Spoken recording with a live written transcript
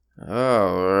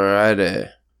Alrighty.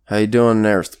 How you doing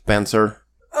there, Spencer?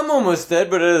 I'm almost dead,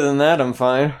 but other than that, I'm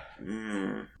fine.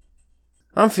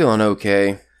 I'm feeling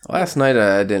okay. Last night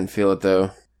I didn't feel it,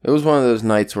 though. It was one of those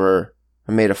nights where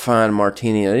I made a fine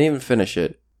martini and I didn't even finish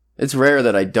it. It's rare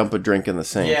that I dump a drink in the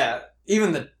sink. Yeah,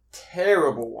 even the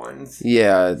terrible ones.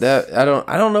 Yeah, that I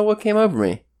don't know what came over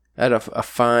me. I had a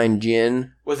fine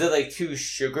gin. Was it like too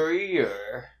sugary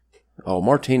or? Oh,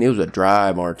 martini. It was a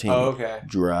dry martini. Oh, okay.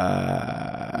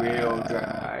 Dry. Real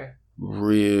dry.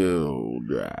 Real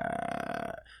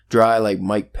dry. Dry like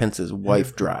Mike Pence's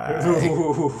wife dry.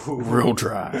 Real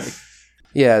dry.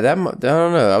 Yeah, I don't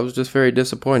know. I was just very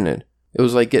disappointed. It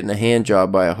was like getting a hand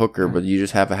job by a hooker, but you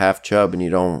just have a half chub and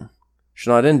you're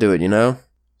not into it, you know?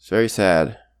 It's very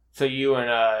sad. So you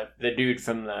and the dude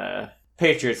from the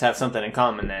Patriots have something in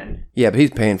common then? Yeah, but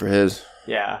he's paying for his.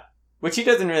 Yeah. Which he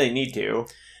doesn't really need to.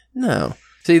 No.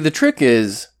 See, the trick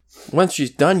is, once she's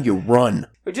done, you run.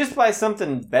 But just buy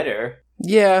something better.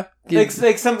 Yeah. Like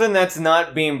something that's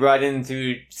not being brought in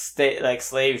through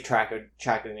slave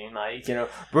trafficking. Like, you know,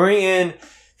 bring in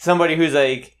somebody who's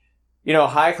like, you know,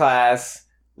 high class,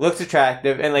 looks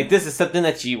attractive, and like this is something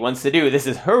that she wants to do. This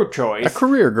is her choice. A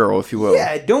career girl, if you will.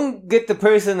 Yeah, don't get the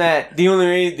person that the only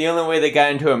way they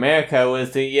got into America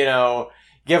was to, you know,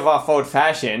 give off old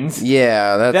fashions.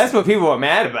 Yeah, that's what people are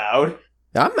mad about.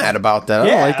 I'm mad about that. I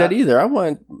don't like that either. I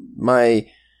want my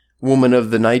woman of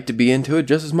the night to be into it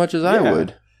just as much as I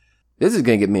would. This is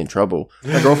gonna get me in trouble.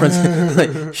 My girlfriend's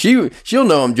like, she'll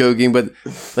know I'm joking, but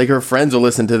like her friends will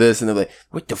listen to this and they're like,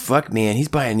 "What the fuck, man? He's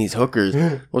buying these hookers."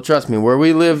 Well, trust me, where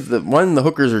we live, the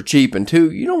hookers are cheap, and two,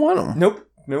 you don't want them. Nope.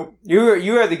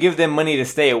 You have to give them money to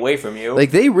stay away from you. Like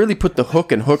they really put the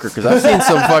hook in hooker because I've seen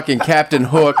some fucking Captain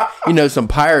Hook, you know, some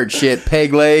pirate shit,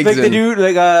 peg legs, like the dude,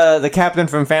 like the captain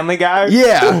from Family Guy.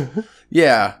 Yeah,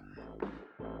 yeah.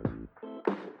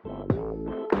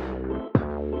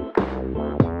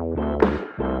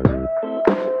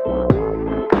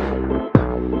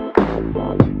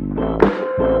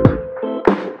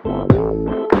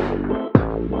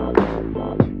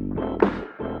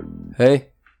 Hey,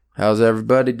 how's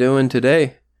everybody doing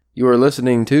today? You are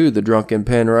listening to the Drunken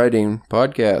Pen Writing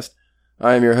Podcast.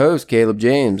 I am your host, Caleb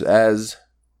James, as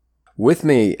with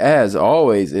me, as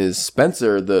always, is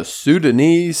Spencer, the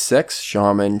Sudanese sex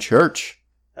shaman Church.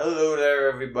 Hello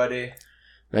there, everybody.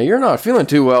 Now, you're not feeling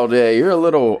too well today. You're a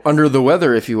little under the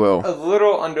weather, if you will. A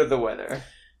little under the weather.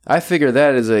 I figure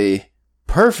that is a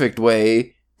perfect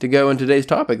way to go in today's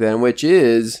topic, then, which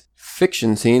is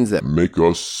fiction scenes that make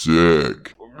us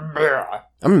sick.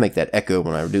 I'm going to make that echo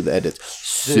when I do the edits.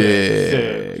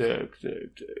 Sick.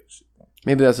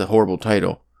 Maybe that's a horrible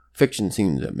title. Fiction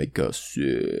scenes that make us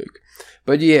sick.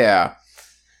 But yeah,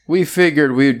 we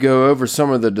figured we'd go over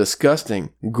some of the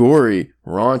disgusting, gory,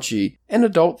 raunchy, and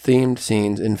adult-themed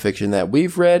scenes in fiction that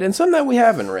we've read and some that we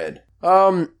haven't read.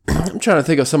 I'm trying to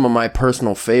think of some of my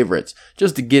personal favorites.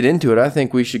 Just to get into it, I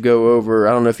think we should go over,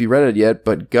 I don't know if you read it yet,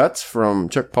 but Guts from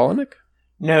Chuck Palahniuk?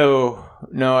 No,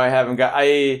 I haven't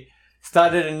I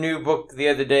started a new book the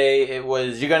other day. It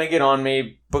was You're Gonna Get On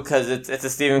Me because it's a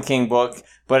Stephen King book,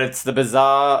 but it's The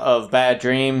Bazaar of Bad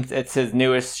Dreams. It's his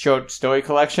newest short story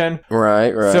collection.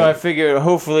 Right. So I figured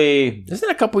hopefully... Isn't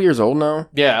it a couple years old now?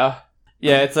 Yeah,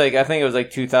 it's like, I think it was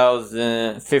like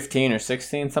 2015 or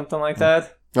 16, something like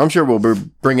that. I'm sure we'll be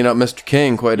bringing up Mr.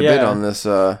 King quite a bit on this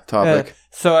topic. Yeah.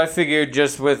 So I figured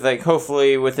just with like,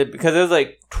 hopefully with it, because there's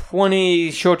like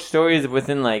 20 short stories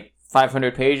within like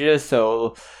 500 pages,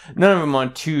 so none of them are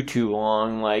too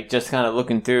long, like just kind of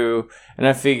looking through, and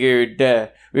I figured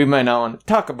we might not want to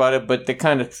talk about it, but the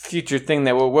kind of future thing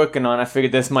that we're working on, I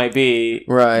figured this might be,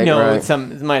 right.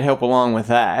 It might help along with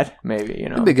that, maybe, you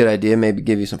know. It'd be a good idea, maybe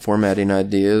give you some formatting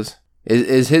ideas.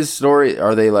 Is his story,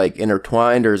 are they like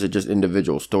intertwined or is it just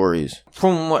individual stories?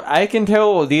 From what I can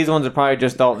tell, these ones are probably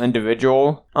just all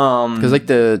individual. Because like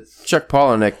the Chuck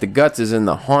Palahniuk, the Guts is in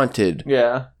the Haunted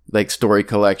like story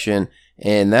collection,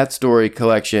 and that story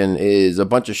collection is a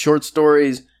bunch of short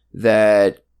stories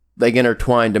that like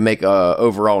intertwine to make a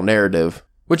overall narrative,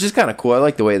 which is kind of cool. I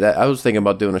like the way that I was thinking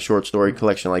about doing a short story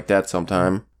collection like that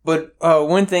sometime. But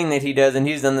one thing that he does, and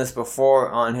he's done this before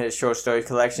on his short story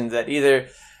collections, that either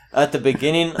at the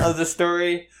beginning of the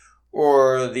story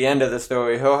or the end of the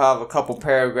story, he'll have a couple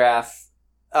paragraphs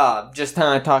just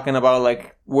kind of talking about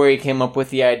like where he came up with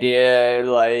the idea,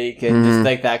 like, and just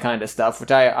like that kind of stuff,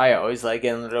 which I always like,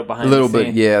 getting a little behind the scenes. A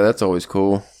little bit, yeah, that's always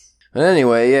cool. But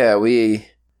anyway, yeah,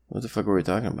 what the fuck were we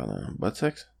talking about now? Butt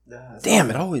sex? Damn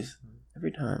it, always,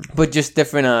 every time. But just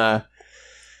different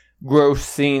gross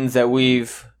scenes that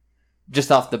we've just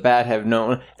off the bat have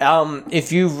known.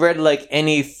 If you've read like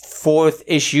any fourth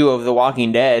issue of The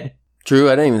Walking Dead, True,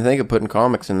 I didn't even think of putting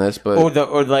comics in this, but or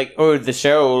the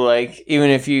show, like even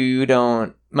if you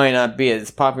might not be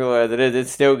as popular as it is, it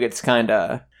still gets kind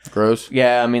of gross.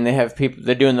 Yeah, I mean they have people.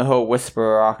 They're doing the whole whisper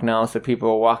rock now, so people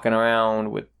are walking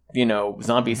around with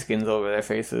zombie skins over their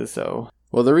faces. So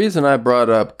well, the reason I brought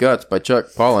up Guts by Chuck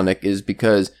Palahniuk is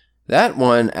because that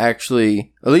one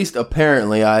actually, at least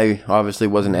apparently, I obviously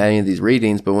wasn't at any of these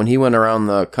readings, but when he went around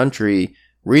the country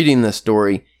reading the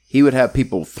story, he would have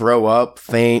people throw up,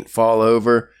 faint, fall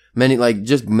over,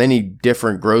 many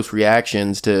different gross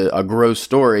reactions to a gross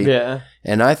story. Yeah.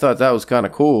 And I thought that was kind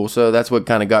of cool, so that's what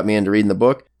kind of got me into reading the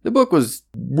book. The book was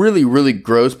really, really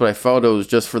gross, but I felt it was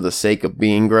just for the sake of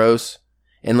being gross.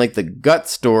 And like the Gut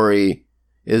story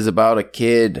is about a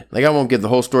kid, like I won't give the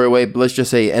whole story away, but let's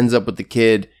just say it ends up with the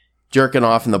kid jerking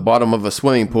off in the bottom of a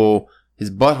swimming pool. His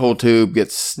butthole tube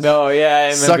gets sucked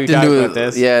into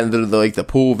the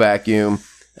pool vacuum,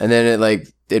 and then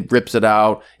it rips it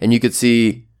out, and you could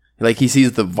see he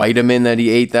sees the vitamin that he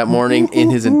ate that morning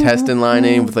in his intestine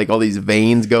lining with all these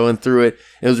veins going through it.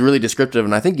 It was really descriptive,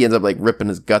 and I think he ends up ripping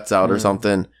his guts out or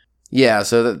something. Yeah,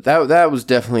 so that was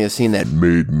definitely a scene that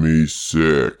made me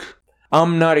sick.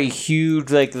 I'm not a huge,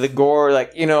 the gore,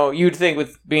 you'd think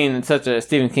with being such a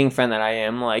Stephen King fan that I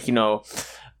am,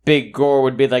 big gore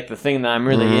would be, the thing that I'm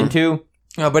really into.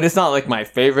 But it's not, my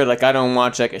favorite. I don't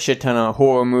watch, a shit ton of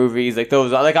horror movies.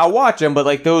 Those, I'll watch them,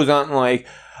 but, those aren't,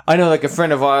 I know, a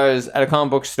friend of ours at a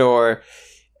comic book store,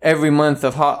 every month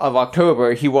of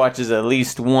October, he watches at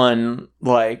least one,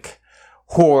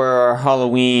 horror,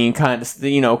 Halloween kind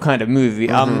of movie.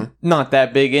 I'm not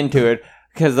that big into it.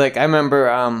 Because, I remember,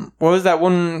 what was that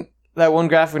one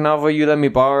graphic novel you let me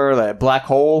borrow? Black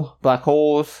Holes?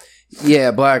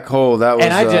 Yeah, Black Hole. That was...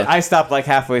 And I stopped,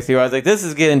 halfway through. I was like, this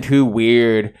is getting too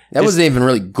weird. That wasn't even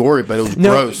really gory, but it was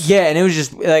gross. Yeah, and it was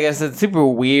just, like I said, super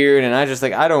weird, and I just,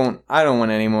 I don't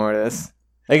want any more of this.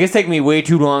 It's taking me way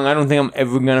too long. I don't think I'm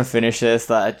ever going to finish this.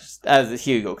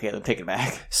 Here you go, Caleb. Take it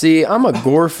back. See, I'm a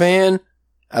gore fan.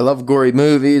 I love gory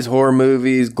movies, horror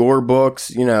movies, gore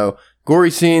books,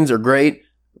 Gory scenes are great,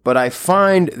 but I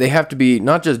find they have to be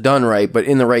not just done right, but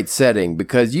in the right setting.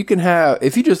 Because you can have,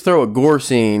 if you just throw a gore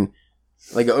scene,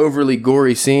 an overly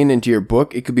gory scene into your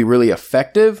book, it could be really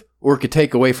effective, or it could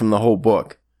take away from the whole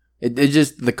book. It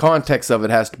just, the context of it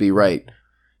has to be right.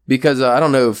 Because I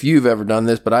don't know if you've ever done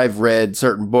this, but I've read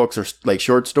certain books or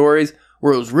short stories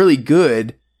where it was really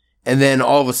good, and then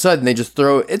all of a sudden they just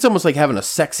throw, it's almost like having a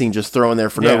sex scene just thrown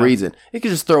there for no reason. It could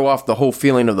just throw off the whole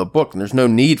feeling of the book, and there's no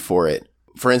need for it.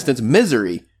 For instance,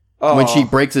 Misery. When she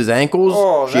breaks his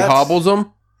ankles, she hobbles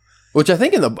him. Which I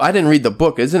think I didn't read the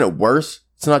book. Isn't it worse?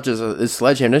 It's not just a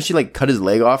sledgehammer. Doesn't she cut his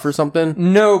leg off or something?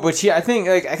 No, but I think,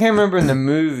 I can't remember in the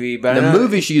movie, but in the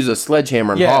movie she uses a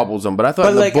sledgehammer and hobbles him, but I thought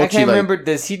in the book I can't remember,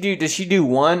 does she do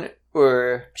one?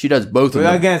 Or she does both of them.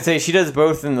 I was gonna say she does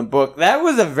both in the book. That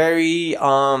was a very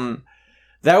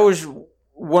that was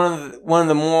one of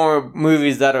the more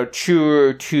movies that are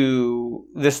truer to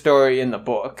the story in the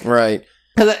book. Right.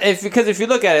 Because if you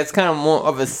look at it, it's kind of more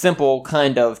of a simple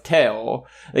kind of tale.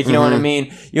 You know what I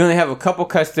mean? You only have a couple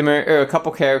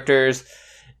characters.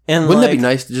 And wouldn't that be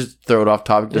nice to just throw it off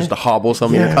topic, just to hobble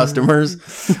some of your customers?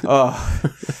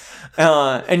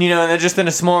 And they're just in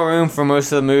a small room for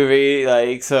most of the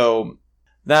movie. So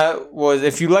that was,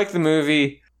 if you like the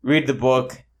movie, read the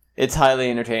book. It's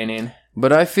highly entertaining.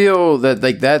 But I feel that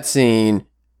that scene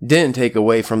didn't take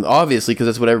away from, obviously, because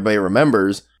that's what everybody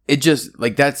remembers. It just,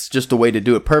 that's just a way to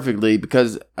do it perfectly,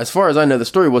 because as far as I know, the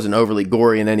story wasn't overly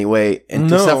gory in any way,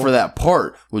 and except for that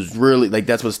part was really,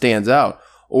 that's what stands out.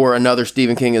 Or another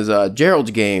Stephen King is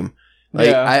Gerald's Game.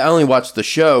 I only watched the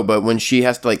show, but when she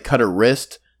has to cut her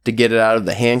wrist to get it out of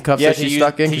the handcuffs that she's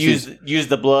stuck in. To use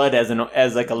the blood as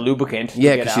a lubricant.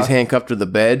 Yeah, because she's handcuffed to the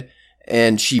bed,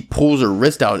 and she pulls her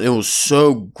wrist out. It was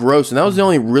so gross, and that was the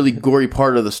only really gory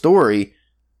part of the story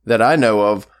that I know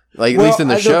of. At least in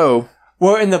the show.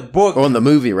 Well, in the book... Or in the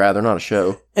movie, rather, not a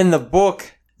show. In the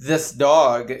book, this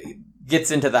dog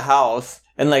gets into the house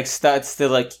and, starts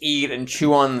to, eat and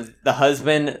chew on the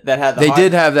husband that had the... They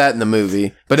did have that in the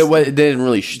movie, but it didn't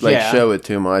really, show it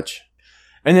too much.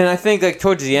 And then I think,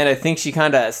 towards the end, I think she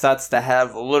kind of starts to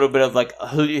have a little bit of,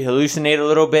 hallucinate a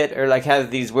little bit, or, have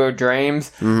these weird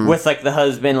dreams with, the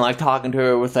husband, talking to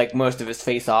her with, most of his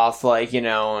face off,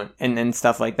 and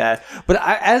stuff like that. But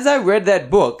as I read that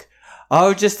book, I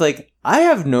was just I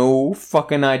have no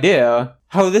fucking idea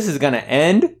how this is gonna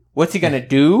end. What's he gonna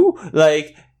do?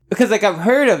 Because I've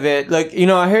heard of it.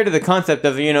 I heard of the concept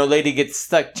of, lady gets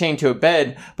stuck chained to a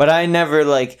bed, but I never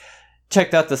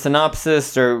checked out the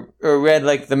synopsis or read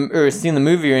like or seen the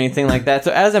movie or anything like that.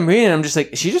 So as I'm reading, I'm just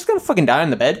like, is she just gonna fucking die in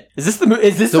the bed? Is this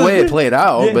the way it played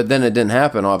out? But then it didn't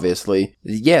happen, obviously.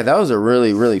 Yeah, that was a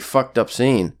really, really fucked up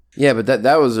scene. Yeah, but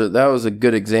that was a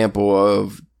good example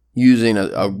of using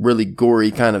a really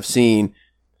gory kind of scene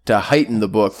to heighten the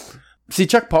book. See,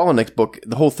 Chuck Palahniuk's book,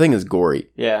 the whole thing is gory.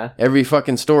 Yeah. Every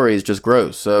fucking story is just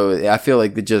gross. So I feel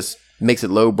like it just makes it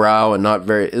lowbrow and not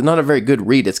a very good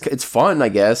read. It's fun, I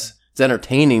guess. It's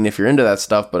entertaining if you're into that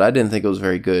stuff, but I didn't think it was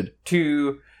very good.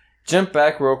 To jump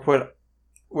back real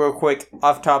quick,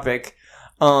 off topic.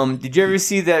 Did you ever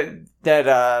see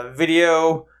that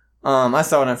video? I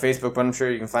saw it on Facebook, but I'm sure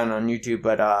you can find it on YouTube.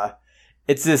 But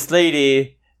it's this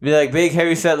lady, like big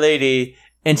heavyset lady,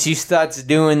 and she starts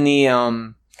doing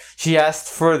the she asked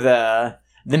for the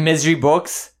misery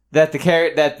books that the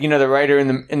writer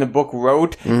in the book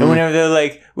wrote, and whenever they're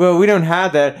like, well, we don't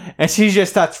have that, and she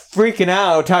just starts freaking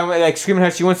out, talking about, like, screaming how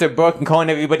she wants her book and calling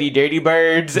everybody dirty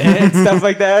birds and stuff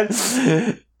like that.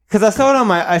 Because I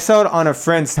saw it on a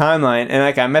friend's timeline, and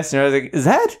like I messaged her, I was like, is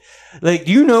that, like,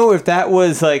 do you know if that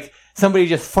was like somebody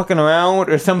just fucking around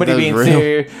or somebody being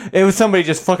serious? It was somebody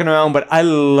just fucking around, but I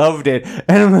loved it, and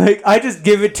I'm like, I just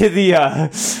give it to the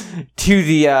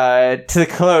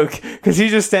cloak, because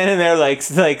he's just standing there like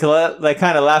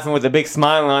kind of laughing with a big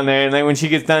smile on there, and like when she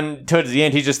gets done towards the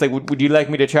end, he's just like, would you like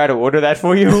me to try to order that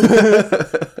for you?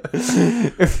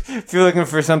 if you're looking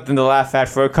for something to laugh at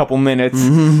for a couple minutes,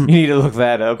 you need to look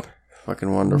that up.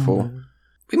 Fucking wonderful.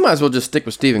 We might as well just stick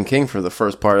with Stephen King for the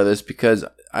first part of this, because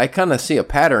I kind of see a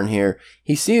pattern here.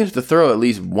 He seems to throw at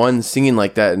least one scene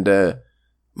like that into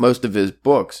most of his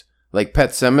books. Like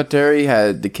Pet Sematary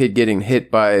had the kid getting hit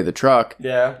by the truck.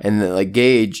 Yeah. And then, like,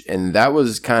 Gage, and that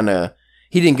was kind of...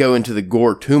 He didn't go into the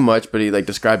gore too much, but he, like,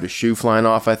 described a shoe flying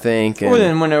off, I think. And, well,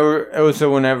 then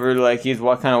whenever, like, he's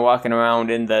kind of walking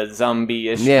around in the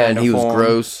zombie-ish yeah, kind and he of was form.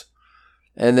 gross.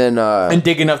 And then... and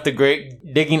digging up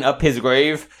his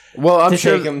grave. Well, I'm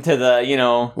sure... take him to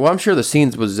the, Well, I'm sure the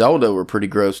scenes with Zelda were pretty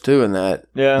gross, too, in that.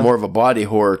 Yeah. More of a body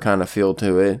horror kind of feel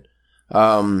to it.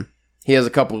 He has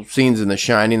a couple scenes in The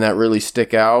Shining that really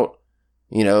stick out.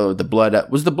 You know, the blood...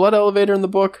 Was the blood elevator in the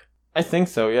book? I think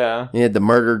so, yeah. He had the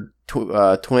murdered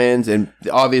twins, and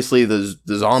obviously the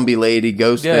zombie lady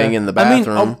ghost thing in the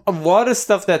bathroom. I mean, a lot of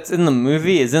stuff that's in the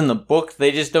movie is in the book.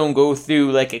 They just don't go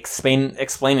through, like,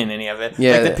 explaining any of it.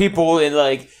 Yeah. Like, the people in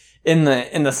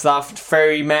the soft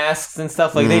fairy masks and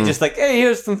stuff, like, they just like, hey,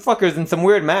 here's some fuckers in some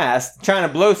weird masks trying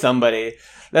to blow somebody.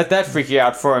 Let that freak you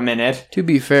out for a minute. To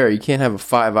be fair, you can't have a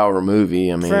 5-hour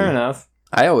movie. I mean, fair enough.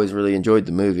 I always really enjoyed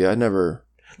the movie. I never...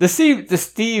 The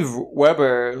Steve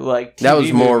Weber, like, TV that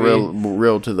was more movie,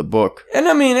 real to the book. And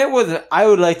I mean, I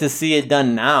would like to see it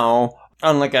done now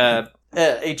on like a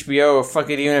HBO, or fuck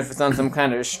it, even if it's on some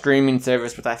kind of streaming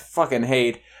service, which I fucking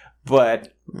hate.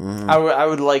 But I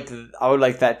would like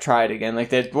that tried again,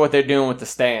 like what they're doing with The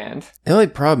Stand. The only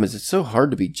problem is it's so hard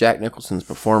to beat Jack Nicholson's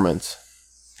performance.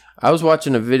 I was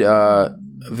watching a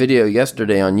video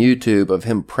yesterday on YouTube of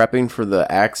him prepping for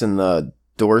the axe in the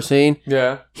door scene.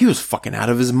 Yeah, he was fucking out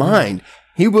of his mind.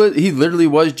 He literally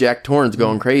was Jack Torrance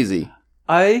going crazy.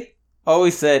 I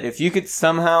always said, if you could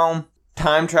somehow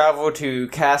time travel to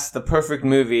cast the perfect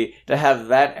movie to have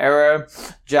that era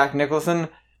Jack Nicholson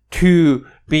to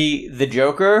be the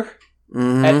Joker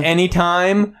at any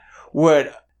time,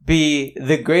 would be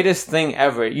the greatest thing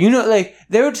ever. You know, like,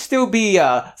 there would still be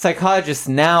psychologists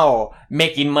now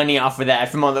making money off of that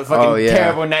from all the fucking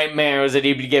terrible nightmares that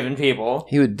he'd be giving people.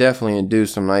 He would definitely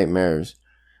induce some nightmares.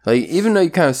 Like, even though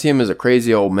you kind of see him as a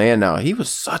crazy old man now, he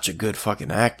was such a good fucking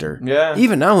actor. Yeah.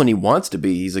 Even now when he wants to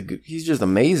be, he's just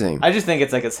amazing. I just think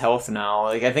it's like his health now.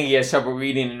 Like, I think he has trouble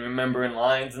reading and remembering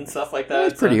lines and stuff like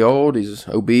that. He's pretty old. He's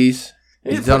obese.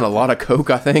 He's done a lot of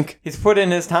coke, I think. He's put in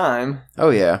his time.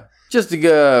 Oh, yeah. Just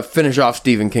to finish off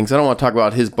Stephen King, so I don't want to talk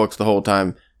about his books the whole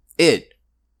time. It.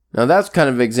 Now, that's kind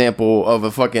of an example of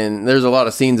a fucking... There's a lot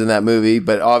of scenes in that movie,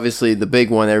 but obviously the big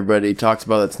one everybody talks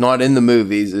about that's not in the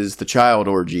movies is the child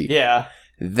orgy. Yeah.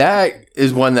 That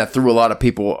is one that threw a lot of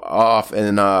people off,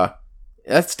 and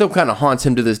that still kind of haunts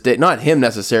him to this day. Not him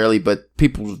necessarily, but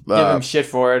people... give him shit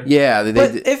for it. Yeah.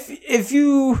 But if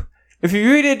you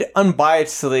read it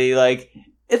unbiasedly, like,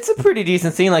 it's a pretty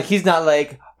decent scene. Like, he's not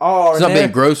like... Oh, he's not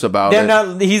being gross about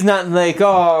it. He's not like,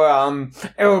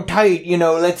 airtight,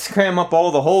 let's cram up all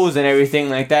the holes and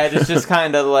everything like that. It's just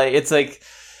kind of like, it's like,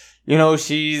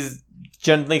 she's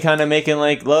gently kind of making,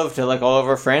 like, love to, like, all of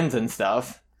her friends and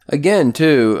stuff. Again,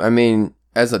 too, I mean,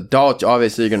 as adults,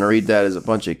 obviously you're going to read that as a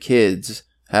bunch of kids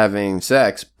having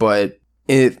sex, but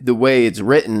the way it's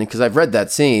written, because I've read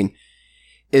that scene,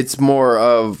 it's more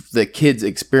of the kids'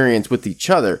 experience with each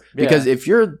other. Because if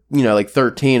you're, like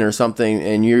 13 or something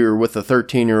and you're with a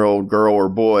 13-year-old girl or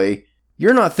boy,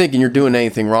 you're not thinking you're doing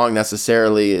anything wrong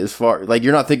necessarily as far... Like,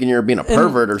 you're not thinking you're being a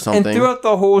pervert or something. And throughout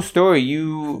the whole story,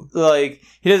 he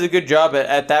does a good job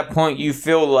at that point. You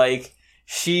feel like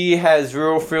she has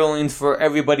real feelings for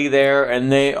everybody there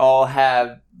and they all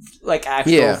have... like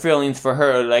actual feelings for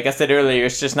her. Like I said earlier,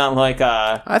 it's just not like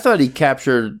I thought he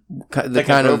captured the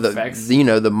kind of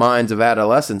the minds of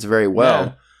adolescents very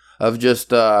well. Of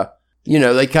just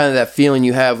like kind of that feeling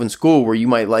you have in school where you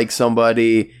might like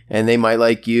somebody and they might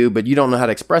like you, but you don't know how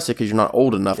to express it because you're not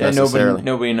old enough necessarily.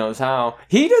 Nobody knows how.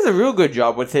 He does a real good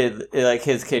job with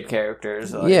his kid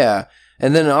characters.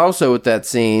 And then also with that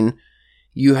scene,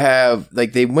 you have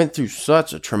they went through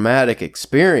such a traumatic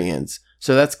experience.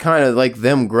 So that's kind of like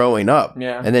them growing up.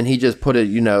 Yeah. And then he just put it,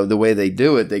 the way they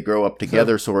do it, they grow up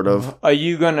together, sort of. Are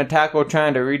you going to tackle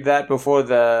trying to read that before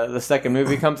the second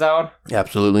movie comes out?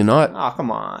 Absolutely not. Oh,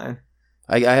 come on.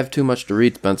 I have too much to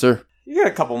read, Spencer. You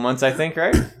got a couple months, I think,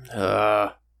 right?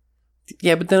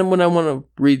 Yeah, but then when I want to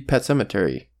read Pet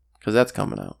Sematary, because that's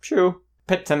coming out. True.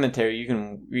 Pet Sematary, you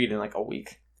can read in like a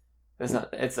week. It's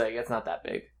not that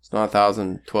big. It's not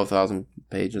 12,000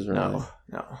 pages or anything.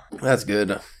 No. That's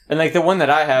good. And like the one that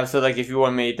I have, so like if you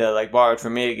want me to borrow it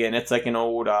from me again, it's like an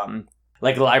old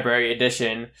library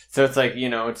edition. So it's like,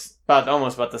 it's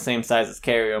almost about the same size as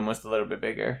Carrie, almost a little bit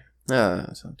bigger.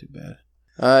 That's not too bad.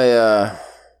 I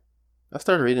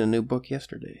started reading a new book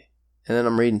yesterday. And then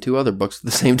I'm reading 2 other books at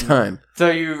the same time. So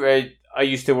are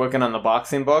you still working on the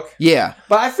boxing book? Yeah.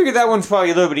 But I figured that one's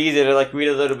probably a little bit easier to read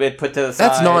a little bit, put to the side.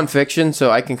 That's nonfiction,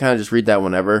 so I can kind of just read that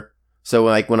whenever. So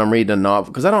when I'm reading a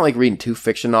novel, because I don't like reading 2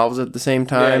 fiction novels at the same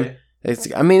time. Yeah. It's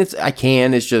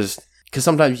just because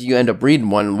sometimes you end up reading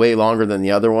one way longer than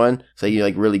the other one. So you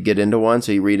really get into one,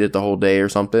 so you read it the whole day or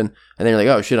something, and then you're like,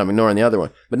 oh shit, I'm ignoring the other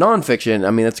one. But nonfiction,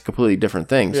 that's a completely different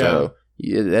thing. Yeah. So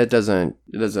it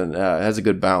has a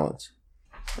good balance.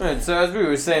 Alright, so as we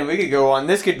were saying, we could go on.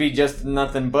 This could be just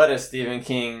nothing but a Stephen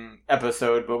King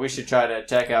episode, but we should try to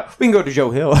check out. We can go to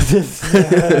Joe Hill.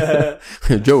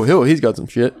 Joe Hill, he's got some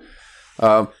shit.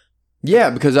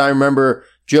 Because I remember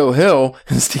Joe Hill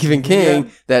and Stephen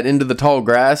King, that Into the Tall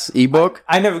Grass ebook.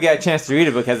 I never got a chance to read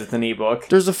it because it's an ebook.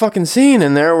 There's a fucking scene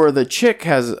in there where the chick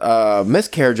has a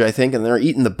miscarriage, I think, and they're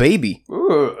eating the baby.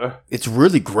 Ooh. It's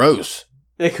really gross.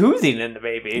 Like, who's eating the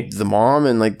baby? The mom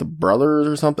and, the brothers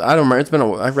or something. I don't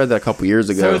remember. I read that a couple years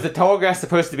ago. So is the tall grass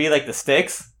supposed to be like the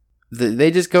sticks?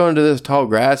 They just go into this tall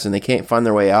grass and they can't find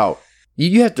their way out.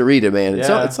 You have to read it, man.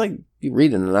 It's like you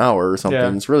read it in an hour or something.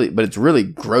 Yeah. It's really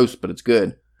gross, but it's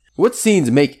good. What scenes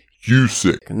make you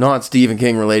sick? Not Stephen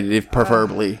King related, if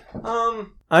preferably.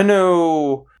 I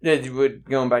know,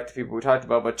 going back to people we talked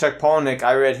about, but Chuck Palahniuk,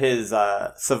 I read his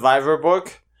Survivor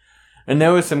book. And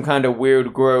there was some kind of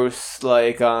weird, gross,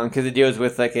 because it deals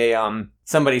with,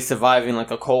 somebody surviving,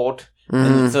 a cult. Mm-hmm.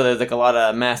 And so there's, a lot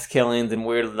of mass killings and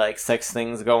weird, sex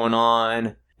things going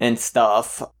on and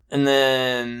stuff. And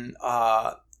then,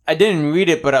 I didn't read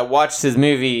it, but I watched his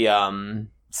movie,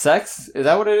 Sex? Is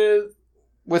that what it is?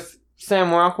 With Sam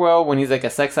Rockwell when he's, a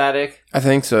sex addict? I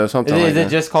think so, something like that. Is it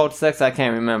just called Sex? I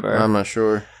can't remember. I'm not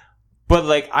sure.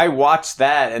 But, I watched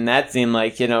that, and that seemed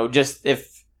just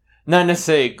if... Not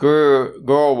necessarily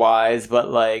girl-wise, but,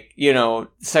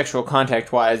 sexual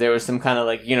contact-wise, there was some kind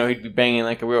of, he'd be banging,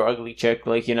 a real ugly chick,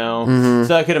 Mm-hmm.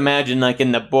 So I could imagine,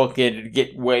 in the book, it'd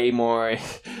get way more...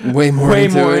 way more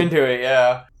into it,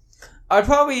 yeah. I'd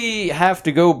probably have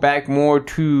to go back more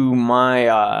to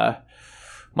my,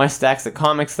 my stacks of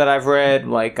comics that I've read,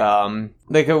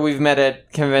 we've met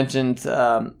at conventions,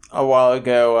 a while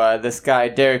ago, this guy,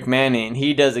 Derek Manning,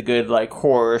 he does a good,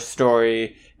 horror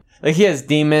story. He has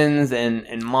demons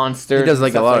and monsters. He does,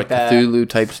 a lot of Cthulhu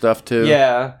type stuff, too.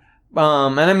 Yeah.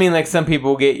 And some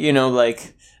people get,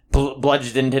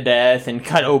 bludgeoned to death and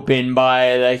cut open by,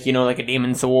 a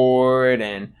demon sword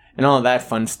and all that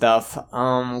fun stuff.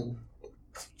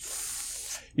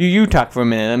 You talk for a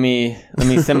minute. Let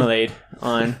me simulate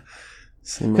on.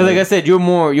 Because, like I said, you're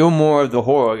more of the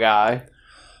horror guy.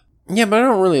 Yeah, but I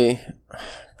don't really... I'm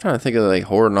trying to think of,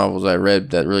 horror novels I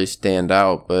read that really stand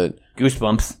out, but...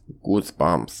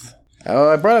 Goosebumps.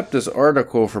 I brought up this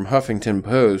article from Huffington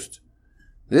Post.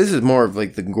 This is more of the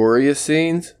goriest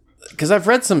scenes. Because I've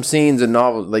read some scenes in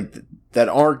novels that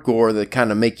aren't gore that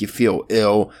kind of make you feel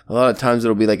ill. A lot of times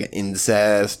it'll be an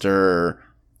incest or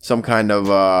some kind of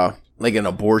an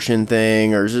abortion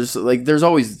thing, or just there's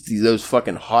always those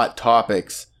fucking hot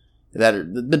topics that are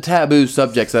the taboo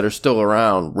subjects that are still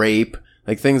around, rape,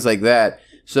 things like that.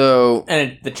 So,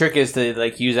 and the trick is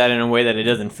to use that in a way that it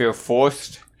doesn't feel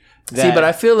forced. See, but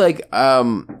I feel like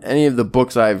any of the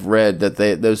books I've read that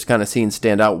those kind of scenes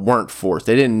stand out weren't forced.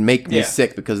 They didn't make me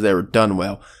sick because they were done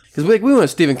well. Because we went with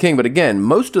Stephen King, but again,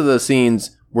 most of the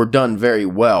scenes were done very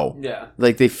well. Yeah.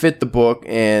 Like, they fit the book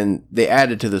and they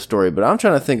added to the story. But I'm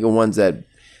trying to think of ones that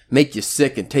make you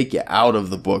sick and take you out of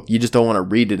the book. You just don't want to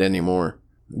read it anymore.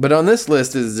 But on this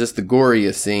list is just the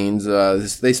goriest scenes.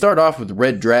 They start off with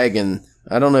Red Dragon.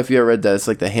 I don't know if you ever read that. It's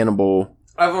like the Hannibal...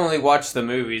 I've only watched the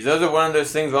movies. Those are one of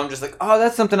those things where I'm just like, oh,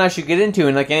 that's something I should get into.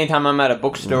 And like anytime I'm at a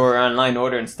bookstore or online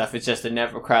order and stuff, it's just, it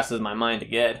never crosses my mind to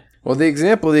get. Well, the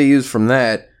example they used from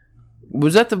that,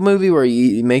 was that the movie where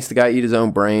he makes the guy eat his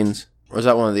own brains? Or is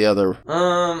that one of the other?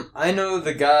 I know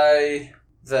the guy,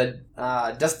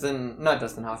 not Dustin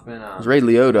Hoffman. It was Ray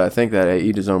Liotta, I think, that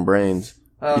eat his own brains.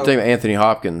 You're talking about Anthony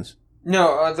Hopkins.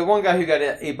 No, the one guy who got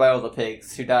ate by all the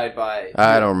pigs, who died by...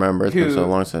 I don't remember. It's been so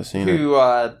long since I've seen it. Who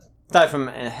died from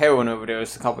a heroin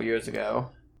overdose a couple years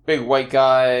ago. Big white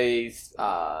guy,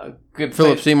 good...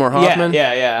 Philip Seymour Hoffman?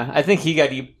 Yeah. I think he got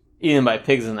eaten by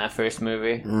pigs in that first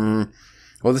movie.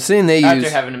 Well, the scene they use... After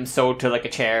having him sold to, like, a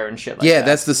chair and shit like that. Yeah,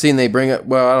 that's the scene they bring up.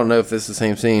 Well, I don't know if this is the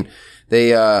same scene.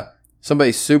 They,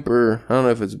 somebody super... I don't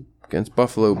know if it's against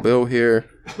Buffalo Bill here.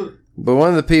 But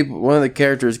one of the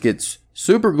characters gets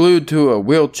super glued to a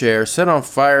wheelchair, set on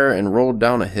fire, and rolled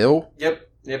down a hill. Yep,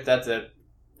 that's it.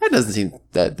 That doesn't seem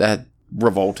that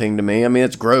revolting to me. I mean,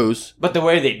 it's gross. But the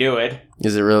way they do it...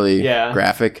 Is it really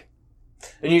graphic?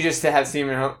 And you just have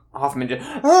Seymour Hoffman just...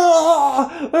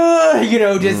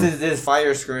 just this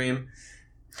fire scream.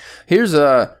 Here's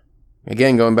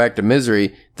again, going back to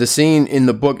Misery, the scene in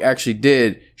the book actually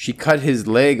did... She cut his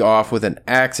leg off with an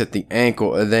axe at the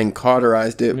ankle and then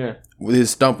cauterized it with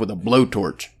his stump with a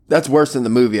blowtorch. That's worse than the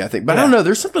movie, I think. But I don't know.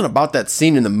 There's something about that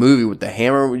scene in the movie with the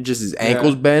hammer, with just his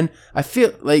ankles bend. I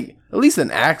feel like at least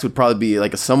an axe would probably be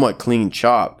like a somewhat clean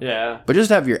chop. Yeah. But just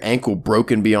have your ankle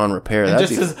broken beyond repair. And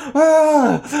just is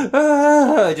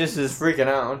freaking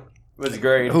out. It was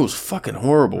great. It was fucking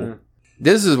horrible.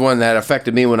 This is one that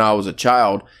affected me when I was a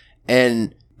child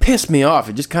and pissed me off.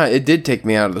 It did take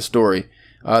me out of the story.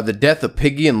 The death of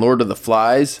Piggy and Lord of the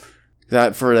Flies.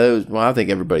 For those, well, I think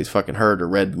everybody's fucking heard or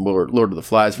read Lord of the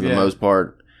Flies for the most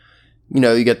part. You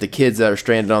know, you got the kids that are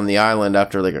stranded on the island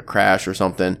after like a crash or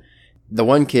something. The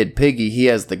one kid, Piggy, he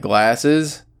has the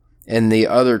glasses, and the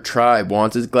other tribe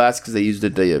wants his glasses because they used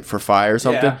it for fire or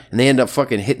something, and they end up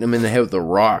fucking hitting him in the head with a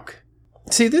rock.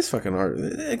 See, this fucking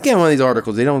again, one of these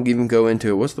articles, they don't even go into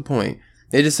it. What's the point?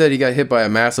 They just said he got hit by a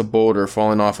massive boulder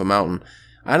falling off a mountain.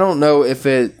 I don't know if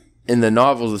it in the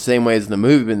novels the same way as in the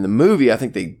movie, but in the movie, I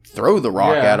think they throw the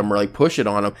rock at him or like push it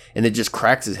on him, and it just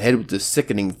cracks his head with this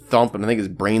sickening thump, and I think his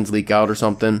brains leak out or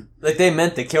something. Like they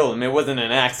meant to kill him. It wasn't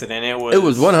an accident. It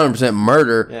was 100%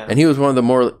 murder, and he was one of the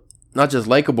more not just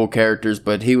likable characters,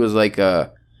 but he was like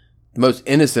the most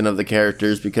innocent of the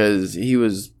characters because he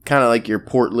was kind of like your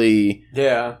portly.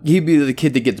 Yeah, he'd be the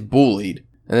kid that gets bullied,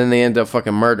 and then they end up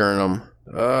fucking murdering him.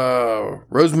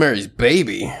 Rosemary's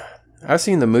Baby. I've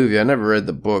seen the movie. I never read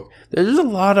the book. There's a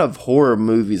lot of horror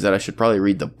movies that I should probably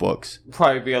read the books.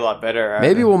 Probably be a lot better.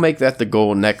 Maybe we'll make that the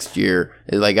goal next year.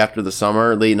 Like after the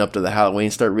summer, leading up to the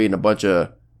Halloween, start reading a bunch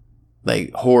of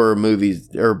like horror movies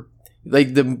or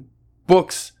like the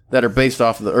books that are based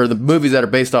off of the movies that are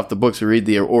based off the books. We read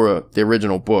the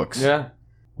original books. Yeah.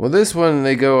 Well, this one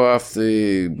they go off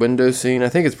the window scene. I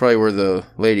think it's probably where the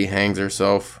lady hangs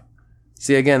herself.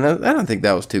 See, again, I don't think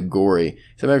that was too gory.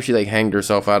 So maybe she, like, hanged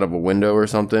herself out of a window or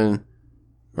something.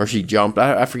 Or she jumped.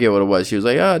 I forget what it was. She was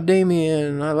like,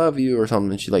 Damien, I love you, or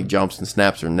something. And she, like, jumps and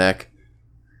snaps her neck.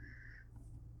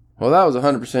 Well, that was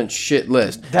 100% shit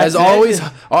list. As always,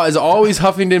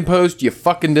 Huffington Post, you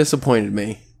fucking disappointed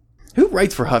me. Who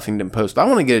writes for Huffington Post? I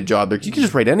want to get a job there. You can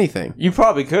just write anything. You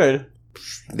probably could.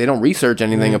 They don't research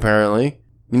anything, apparently.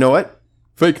 You know what?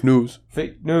 Fake news.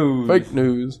 Fake news. Fake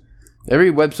news.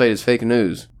 Every website is fake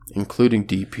news, including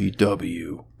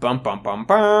DPW. Bum, bum, bum,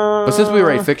 bum. But since we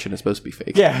write fiction, it's supposed to be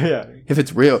fake. Yeah. If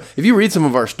it's real. If you read some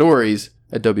of our stories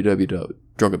at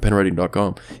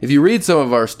www.drunkenpenwriting.com, if you read some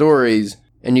of our stories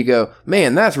and you go,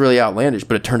 man, that's really outlandish,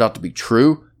 but it turned out to be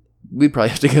true, we'd probably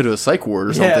have to go to a psych ward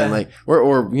or something. Yeah. Like,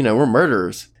 we're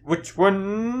murderers. Which we're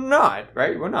not,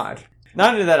 right? We're not.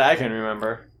 Not that I can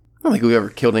remember. I don't think we've ever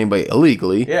killed anybody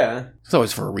illegally. Yeah. It's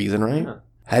always for a reason, right? Yeah.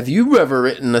 Have you ever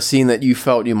written a scene that you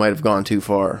felt you might have gone too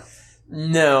far?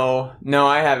 No,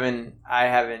 I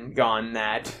haven't gone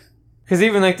that. Because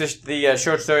even like the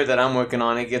short story that I'm working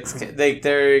on,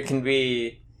 there can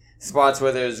be spots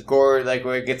where there's gore, like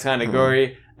where it gets kind of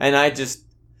gory, and I just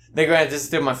Granted, this is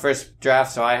still my first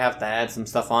draft, so I have to add some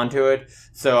stuff onto it.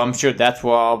 So I'm sure that's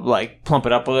where I'll like plump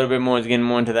it up a little bit more, getting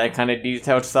more into that kind of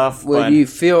detailed stuff. Well, do you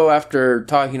feel after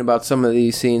talking about some of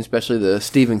these scenes, especially the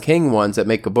Stephen King ones that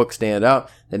make a book stand out,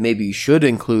 that maybe you should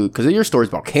include, because your story's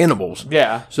about cannibals.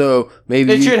 Yeah. So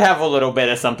maybe it should have a little bit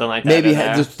of something like that. Maybe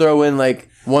just throw in like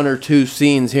 1 or 2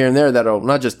 scenes here and there that'll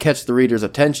not just catch the reader's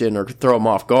attention or throw them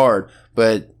off guard,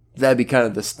 but that'd be kind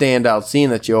of the standout scene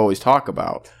that you always talk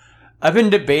about. I've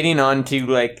been debating on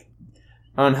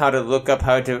how to look up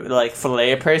how to like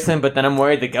fillet a person, but then I'm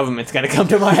worried the government's gonna come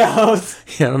to my house.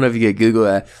 Yeah, I don't know if you could Google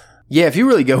that. Yeah, if you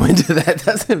really go into that,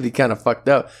 that's gonna be kind of fucked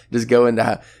up. Just go into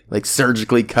how, like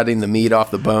surgically cutting the meat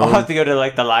off the bone. I'll have to go to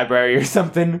like the library or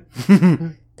something.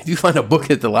 If you find a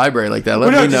book at the library like that,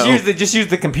 let me know. Just use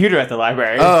the computer at the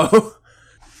library. Oh,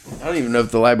 I don't even know if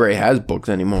the library has books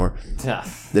anymore.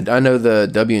 I know the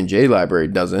W&J library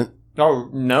doesn't. Oh,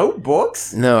 no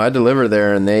books? No, I deliver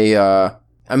there, and they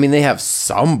have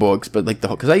some books, but like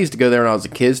because I used to go there when I was a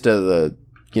kid to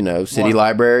the city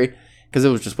library. Because it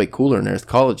was just way cooler in there as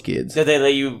college kids. Did they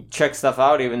let you check stuff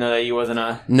out even though that you wasn't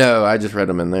a... No, I just read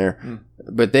them in there.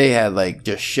 But they had like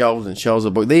just shelves and shelves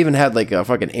of books. They even had like a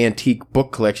fucking antique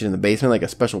book collection in the basement, like a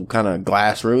special kind of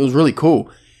glass room. It was really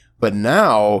cool. But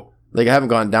now, like I haven't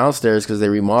gone downstairs because they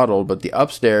remodeled, but the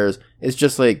upstairs, it's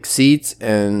just like seats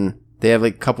and they have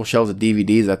like a couple shelves of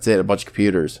DVDs. That's it. A bunch of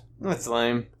computers. That's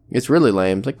lame. It's really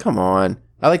lame. It's like, come on.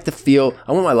 I like the feel.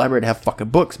 I want my library to have fucking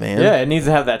books, man. Yeah, it needs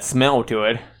to have that smell to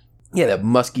it. Yeah, that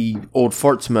musky old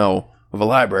fart smell of a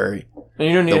library. And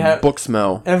you don't need to have book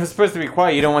smell. And if it's supposed to be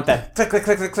quiet, you don't want that click click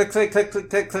click click click click click click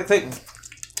click click click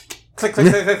click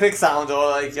click click click sound, or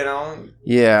like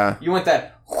Yeah. You want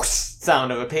that whoosh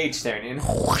sound of a page turning.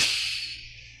 Whoosh.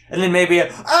 And then maybe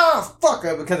because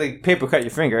the paper cut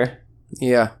your finger.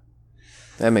 Yeah,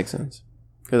 that makes sense.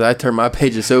 Because I turn my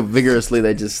pages so vigorously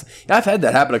I've had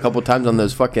that happen a couple times on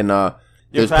those fucking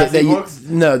those books.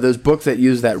 Those books that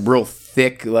use that real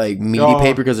thick, like meaty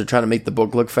paper because they're trying to make the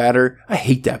book look fatter. I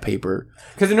hate that paper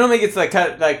because it normally gets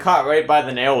caught right by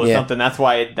the nail or something. That's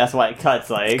why it cuts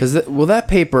because that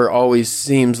paper always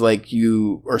seems like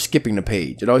you are skipping a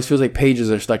page. It always feels like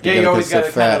pages are stuck together. Yeah, you always got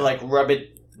to kind of like rub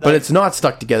it. But it's not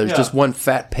stuck together. It's just one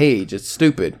fat page. It's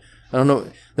stupid. I don't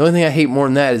know. The only thing I hate more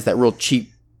than that is that real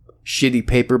cheap, shitty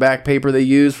paperback paper they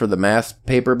use for the mass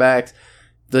paperbacks.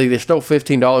 They're still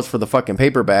 $15 for the fucking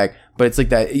paperback, but it's like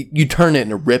that. You turn it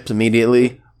and it rips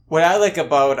immediately. What I like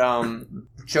about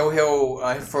Joe Hill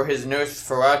for his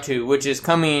Nosferatu, which is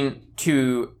coming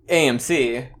to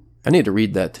AMC. I need to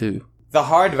read that too. The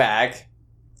hardback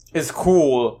is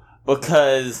cool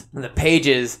because the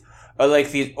pages are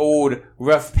like these old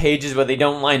rough pages where they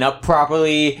don't line up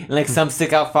properly, and like some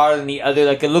stick out farther than the other.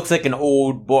 Like it looks like an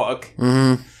old book.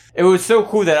 Mm-hmm. It was so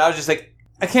cool that I was just like,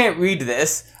 I can't read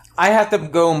this. I have to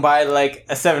go and buy like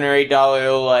a $7 or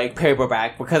 $8 like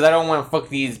paperback because I don't want to fuck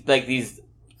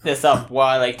this up while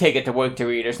I like take it to work to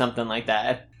read or something like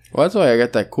that. Well, that's why I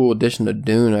got that cool edition of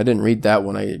Dune. I didn't read that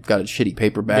one. I got a shitty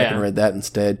paperback and read that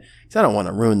instead. Because I don't want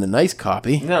to ruin the nice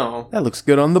copy. No. That looks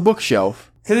good on the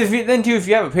bookshelf. Because if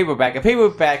you have a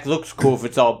paperback looks cool if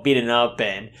it's all beaten up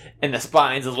and the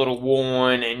spine's a little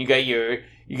worn and you got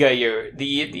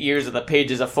the ears of the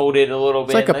pages are folded a little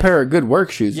bit. It's like a pair of good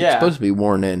work shoes. Yeah. It's supposed to be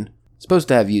worn in. It's supposed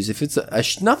to have use. If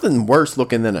it's nothing worse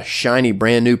looking than a shiny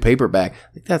brand new paperback,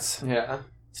 it's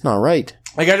not right.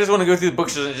 Like I just want to go through the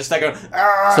bookshelves and just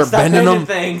start bending them,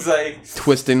 things, like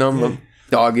twisting them,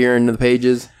 dog ear into the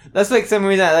pages. That's like some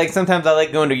reason sometimes I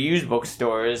like going to used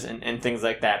bookstores and things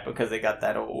like that because they got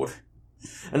that old.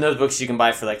 And those books you can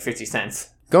buy for like 50 cents.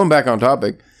 Going back on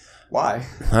topic. Why?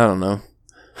 I don't know.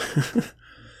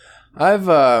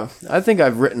 I think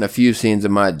I've written a few scenes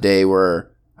in my day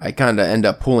where I kind of end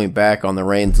up pulling back on the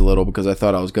reins a little because I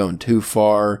thought I was going too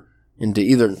far into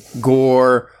either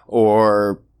gore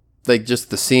or like just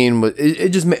the scene was it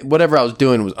just whatever I was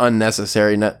doing was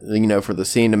unnecessary, not for the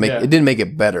scene to make it didn't make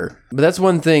it better. But that's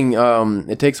one thing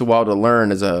it takes a while to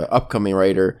learn as a upcoming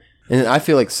writer, and I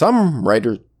feel like some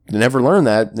writers never learn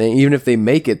that. Even if they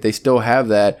make it, they still have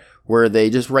that where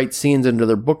they just write scenes into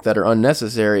their book that are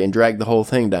unnecessary and drag the whole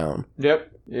thing down.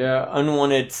 Yep. Yeah,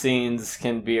 unwanted scenes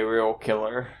can be a real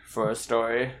killer for a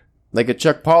story. Like a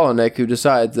Chuck Palahniuk who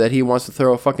decides that he wants to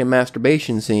throw a fucking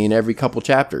masturbation scene every couple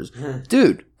chapters.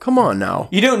 Dude, come on now.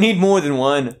 You don't need more than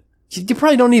one. You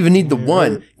probably don't even need the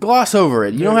one. Gloss over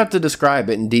it. You don't have to describe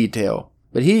it in detail.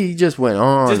 But he just went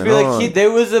on just and be like, on.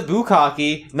 There was a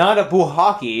bukkake, not a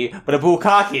bukkake, but a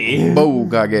bukkake.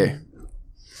 Bukkake.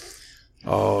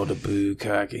 Oh, the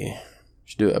bukkake.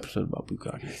 Should do an episode about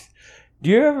bukkake. Do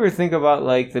you ever think about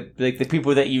like the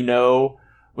people that you know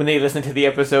when they listen to the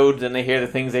episodes and they hear the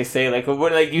things they say, like,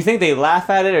 what, like, do you think they laugh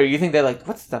at it, or you think they're like,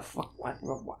 what's the fuck? What?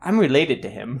 I'm related to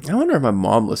him. I wonder if my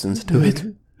mom listens to it.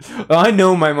 Well, I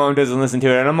know my mom doesn't listen to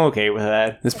it, and I'm okay with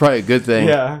that. It's probably a good thing.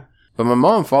 Yeah. But my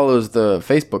mom follows the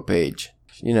Facebook page.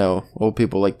 You know, old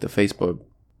people like the Facebook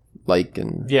like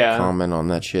and comment on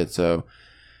that shit. So,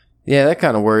 yeah, that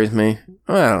kind of worries me.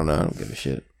 I don't know. I don't give a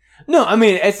shit. No, I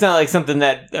mean, it's not like something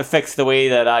that affects the way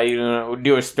that I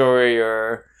do a story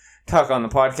or talk on the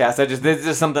podcast. This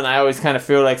is something I always kind of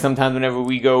feel like sometimes whenever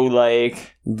we go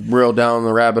like real down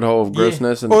the rabbit hole of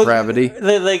grossness and depravity,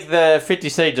 like the 50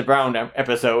 Shades of Brown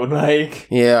episode, like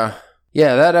yeah,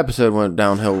 that episode went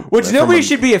downhill. Which nobody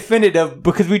should be offended of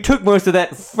because we took most of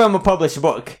that from a published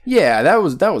book. Yeah, that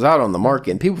was out on the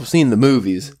market and people have seen the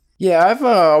movies. Yeah, I've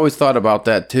always thought about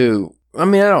that too. I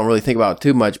mean, I don't really think about it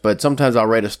too much, but sometimes I'll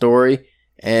write a story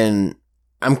and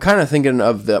I'm kind of thinking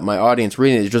of my audience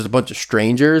reading it as just a bunch of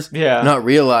strangers. Yeah. Not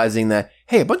realizing that,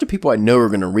 hey, a bunch of people I know are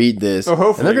going to read this. And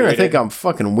they're going to think I'm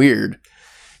fucking weird.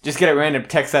 Just get a random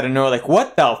text out of nowhere like,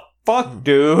 what the fuck,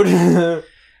 dude?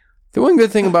 The one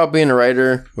good thing about being a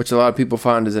writer, which a lot of people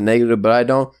find is a negative, but I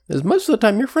don't, is most of the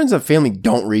time your friends and family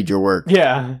don't read your work.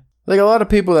 Yeah. Like a lot of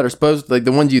people that are supposed to, like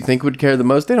the ones you think would care the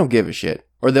most, they don't give a shit.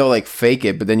 Or they'll like fake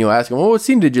it, but then you'll ask them, well, what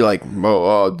scene did you like?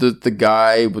 Oh, the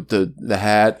guy with the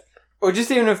hat. Or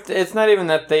just even if it's not even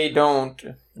that they don't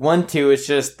want to, it's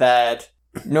just that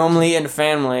normally in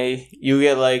family, you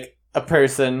get like a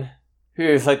person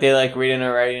who's like, they like reading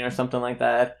or writing or something like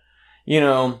that. You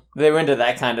know, they're into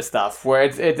that kind of stuff where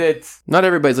it's not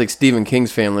everybody's like Stephen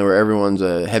King's family where everyone's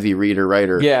a heavy reader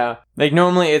writer. Yeah. Like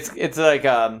normally it's like,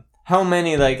 how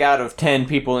many like out of 10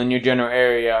 people in your general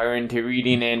area are into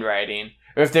reading and writing?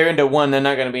 Or if they're into one, they're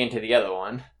not going to be into the other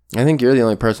one. I think you're the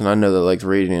only person I know that likes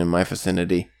reading in my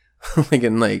vicinity. Like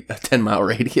in like a 10-mile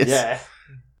radius. Yeah.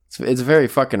 It's very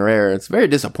fucking rare. It's very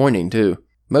disappointing too.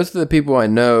 Most of the people I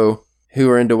know who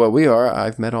are into what we are,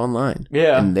 I've met online.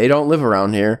 Yeah. And they don't live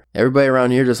around here. Everybody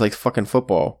around here just likes fucking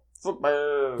football.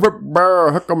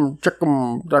 Football. Hook 'em, chick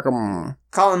 'em, duck 'em.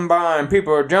 Columbine,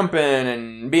 people are jumping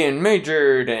and being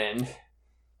majored and...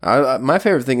 my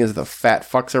favorite thing is the fat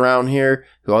fucks around here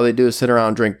who all they do is sit around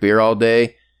and drink beer all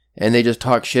day. And they just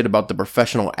talk shit about the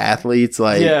professional athletes.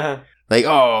 Like, yeah. Like,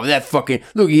 oh, that fucking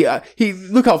look! He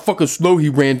look how fucking slow he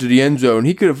ran to the end zone.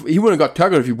 He wouldn't have got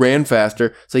tackled if he ran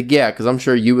faster. It's like, yeah, because I'm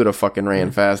sure you would have fucking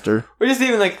ran faster. Or just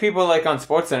even like people like on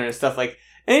SportsCenter and stuff. Like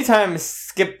anytime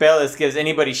Skip Bayless gives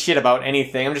anybody shit about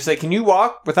anything, I'm just like, can you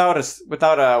walk without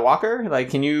a walker? Like,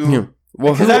 can you? Yeah.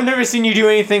 Well, because I've never seen you do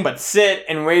anything but sit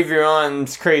and wave your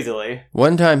arms crazily.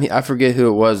 One time, I forget who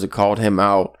it was that called him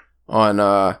out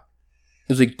on.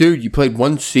 It was like, dude, you played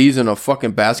one season of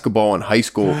fucking basketball in high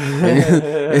school.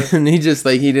 And he just,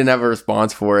 like, he didn't have a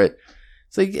response for it.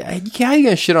 It's like, how are you going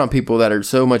to shit on people that are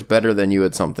so much better than you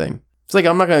at something? It's like,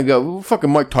 I'm not going to go, well, fucking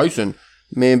Mike Tyson.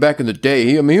 Man, back in the day,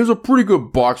 he was a pretty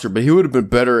good boxer, but he would have been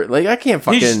better. Like, I can't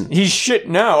fucking... He's shit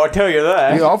now, I'll tell you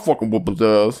that. Yeah, I'll fucking whoop his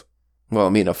ass. Well,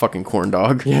 I'm eating a fucking corn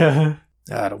dog. Yeah.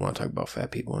 I don't want to talk about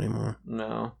fat people anymore.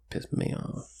 No. Piss me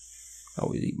off. I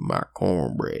always eat my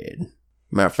cornbread.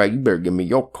 Matter of fact, you better give me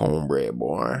your cornbread,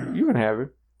 boy. You can have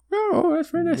it. Oh, that's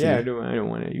very nice. Yeah, I don't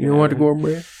want it. You don't want the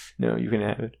cornbread? No, you can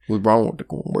have it. What's wrong with the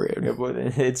cornbread? Yeah, but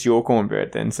it's your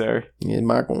cornbread then, sir. Yeah, it's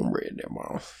my cornbread there,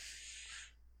 boss.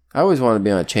 I always wanted to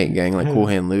be on a chain gang like Cool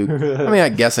Hand Luke. I mean, I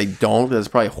guess I don't. That's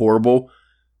probably horrible.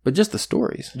 But just the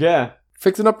stories. Yeah.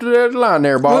 Fixing up to the line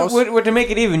there, boss. What to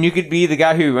make it even, you could be the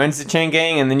guy who runs the chain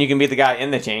gang, and then you can be the guy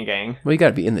in the chain gang. Well, you got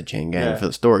to be in the chain gang for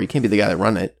the story. You can't be the guy that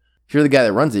run it. If you're the guy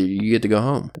that runs it, you get to go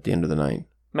home at the end of the night.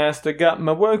 Master got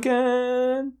me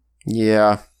working.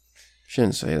 Yeah.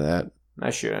 Shouldn't say that. I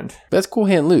shouldn't. That's Cool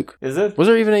Hand Luke. Is it? Was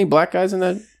there even any black guys in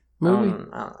that movie? I don't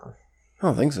know. I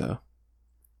don't think so.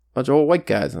 Bunch of old white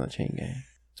guys in the chain gang.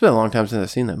 It's been a long time since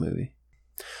I've seen that movie.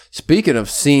 Speaking of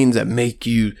scenes that make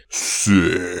you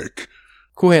sick.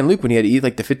 Cool Hand Luke when he had to eat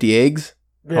like the 50 eggs.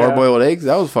 Yeah. Hard-boiled eggs.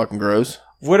 That was fucking gross.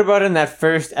 What about in that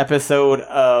first episode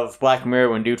of Black Mirror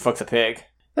when dude fucks a pig?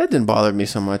 That didn't bother me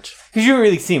so much. Because you don't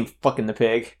really see him fucking the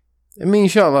pig. I mean, he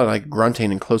shot a lot of like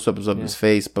grunting and close-ups of his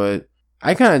face, but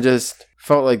I kind of just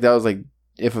felt like that was like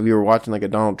if you were watching like a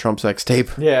Donald Trump sex tape.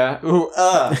 Yeah. Ooh,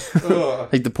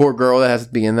 like the poor girl that has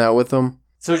to be in that with him.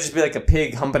 So it'd just be like a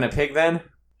pig humping a pig then?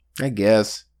 I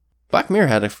guess. Black Mirror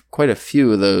had quite a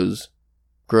few of those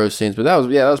gross scenes, but that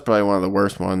was probably one of the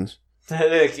worst ones.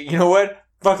 You know what?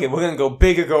 Fuck it, we're going to go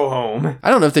big or go home.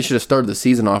 I don't know if they should have started the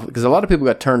season off, because a lot of people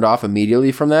got turned off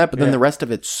immediately from that, but then the rest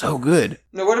of it's so good.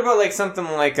 Now, what about like something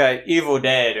like Evil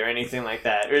Dead or anything like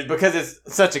that? Or is because it's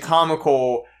such a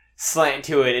comical slant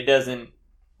to it, it doesn't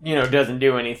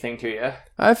do anything to you?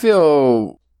 I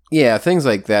feel Yeah, things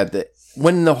like that. That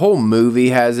when the whole movie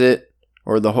has it,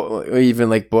 or even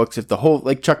like books, if the whole,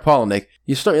 like Chuck Palahniuk,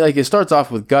 it starts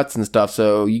off with guts and stuff,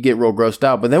 so you get real grossed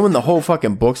out. But then when the whole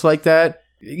fucking book's like that,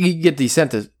 you get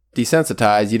desensitized.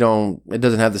 It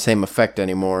doesn't have the same effect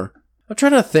anymore. I'm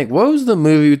trying to think, what was the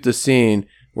movie with the scene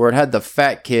where it had the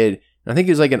fat kid? I think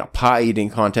he was like in a pie eating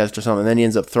contest or something, and then he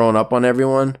ends up throwing up on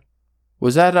everyone.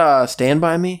 Was that Stand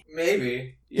By Me?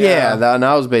 Maybe. Yeah, that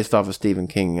was based off a Stephen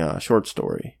King short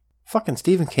story. Fucking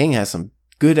Stephen King has some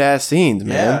good ass scenes,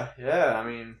 man. Yeah. I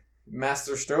mean,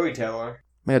 master storyteller.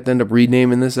 May have to end up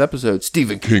renaming this episode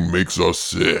Stephen King Makes Us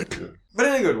Sick. But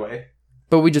in a good way.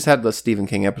 But we just had the Stephen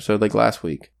King episode like last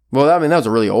week. Well, I mean, that was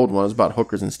a really old one. It was about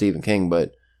hookers and Stephen King,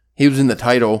 but he was in the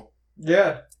title.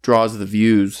 Yeah. Draws the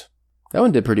views. That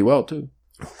one did pretty well, too.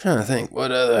 I'm trying to think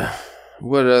what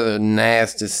other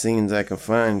nasty scenes I can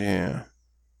find here.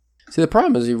 See, the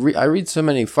problem is I read so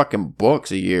many fucking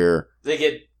books a year. They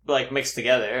get, like, mixed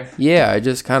together. Yeah, I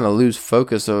just kind of lose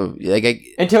focus of, like...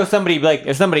 Until somebody, like,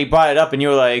 if somebody brought it up and you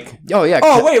were like... Oh, yeah.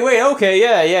 Oh, wait, okay,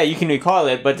 yeah, you can recall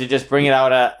it, but to just bring it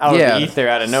out of the ether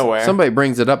out of nowhere. Somebody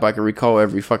brings it up, I can recall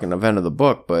every fucking event of the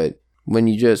book, but when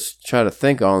you just try to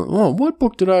think on, what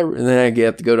book did I... And then I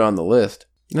have to go down the list.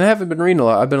 And I haven't been reading a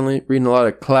lot. I've been reading a lot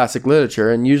of classic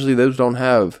literature, and usually those don't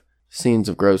have scenes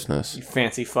of grossness. You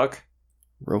fancy fuck.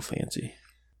 Real fancy.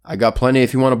 I got plenty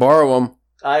if you want to borrow them.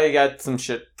 I got some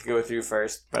shit to go through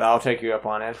first, but I'll take you up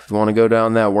on it. If you want to go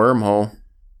down that wormhole.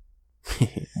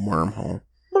 Wormhole.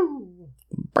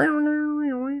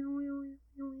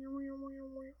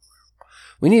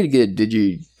 We need to get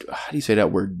how do you say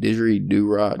that word?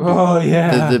 Didgeridoo. Oh,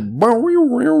 yeah.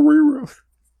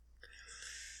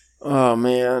 Oh,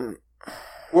 man.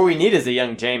 What we need is a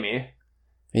young Jamie.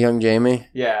 A young Jamie?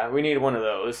 Yeah, we need one of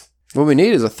those. What we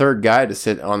need is a third guy to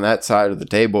sit on that side of the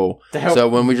table. So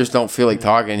when we just don't feel like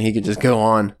talking, he can just go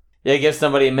on. Yeah, give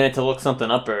somebody a minute to look something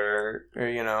up or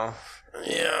you know.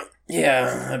 Yeah,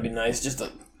 that'd be nice.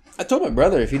 I told my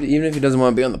brother, even if he doesn't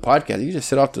want to be on the podcast, he can just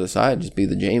sit off to the side and just be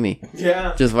the Jamie.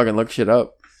 Yeah. Just fucking look shit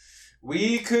up.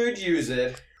 We could use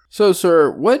it. So,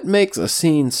 sir, what makes a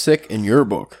scene sick in your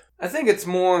book? I think it's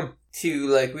more to,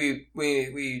 like,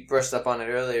 we brushed up on it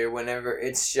earlier, whenever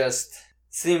it's just...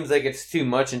 Seems like it's too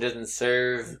much and doesn't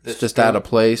serve. It's just out of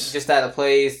place. Just out of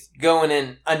place. Going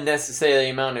in unnecessary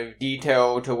amount of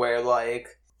detail to where, like,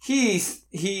 he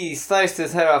sliced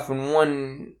his head off in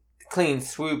one clean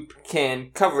swoop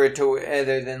can cover it to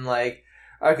other than, like,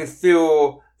 I could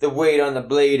feel the weight on the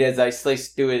blade as I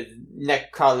sliced through his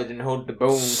neck collar and hold the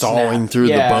bone. Sawing through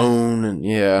the bone. And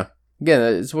yeah. Again,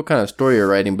 it's what kind of story you're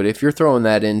writing, but if you're throwing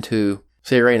that into,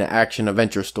 say you're writing an action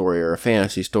adventure story or a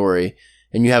fantasy story,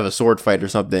 and you have a sword fight or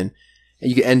something, and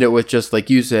you can end it with just, like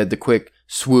you said, the quick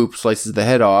swoop slices the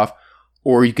head off,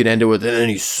 or you could end it with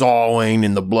any sawing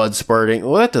and the blood spurting.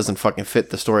 Well, that doesn't fucking fit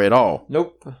the story at all.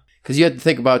 Nope. Because you have to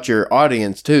think about your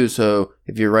audience, too. So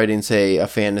if you're writing, say, a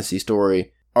fantasy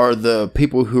story, are the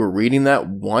people who are reading that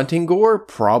wanting gore?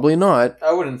 Probably not.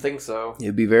 I wouldn't think so.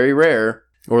 It'd be very rare.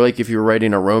 Or, like, if you're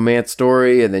writing a romance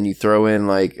story, and then you throw in,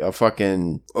 like, a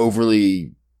fucking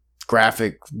overly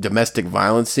graphic domestic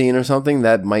violence scene or something,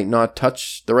 that might not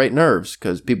touch the right nerves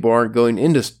because people aren't going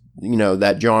into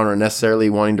that genre necessarily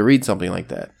wanting to read something like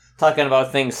that. Talking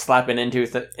about things slapping into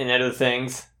other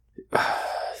things.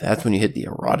 That's when you hit the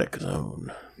erotic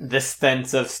zone. The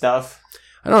stench of stuff.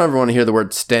 I don't ever want to hear the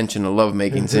word stench in a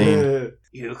lovemaking scene.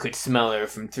 You could smell her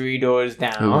from 3 doors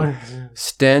down. Ooh.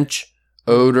 Stench,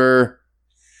 odor.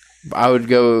 I would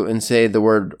go and say the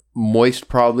word moist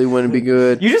probably wouldn't be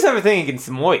good. You just have a thing against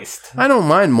moist. I don't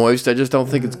mind moist. I just don't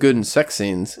think it's good in sex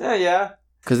scenes. Yeah.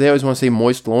 Because they always want to say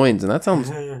moist loins, and that sounds...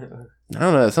 I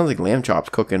don't know. It sounds like lamb chops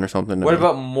cooking or something. What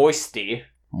about moisty?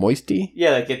 Moisty?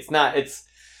 Yeah, like it's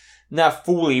not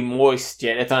fully moist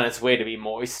yet. It's on its way to be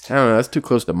moist. I don't know. That's too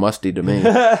close to musty to me.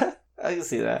 I can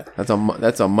see that. That's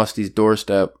on musty's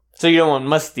doorstep. So you don't want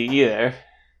musty either.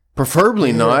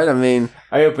 Preferably not. I mean,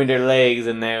 I opened her legs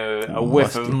and there a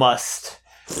whiff of must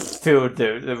filled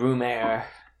the room air.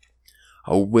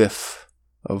 A whiff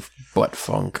of butt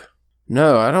funk.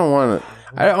 No, I don't want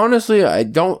to. I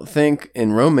don't think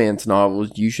in romance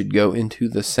novels you should go into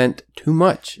the scent too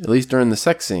much, at least during the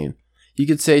sex scene. You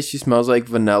could say she smells like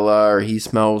vanilla or he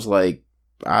smells like,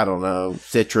 I don't know,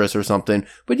 citrus or something,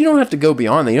 but you don't have to go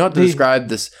beyond that. You don't have to describe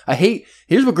this.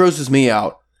 Here's what grosses me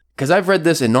out. Because I've read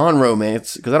this in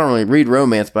non-romance, because I don't really read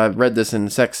romance, but I've read this in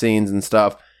sex scenes and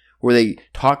stuff, where they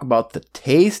talk about the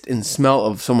taste and smell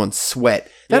of someone's sweat.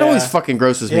 That always fucking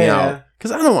grosses me out.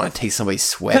 Because I don't want to taste somebody's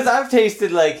sweat. Because I've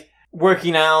tasted, like,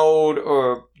 working out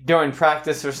or during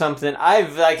practice or something,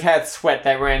 I've like had sweat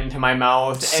that ran into my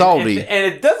mouth. Salty. And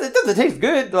it doesn't taste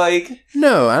good. Like,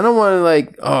 no, I don't want to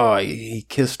like, oh, he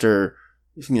kissed her,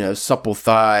 supple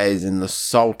thighs and the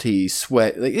salty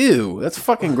sweat. Like, ew, that's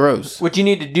fucking gross. What you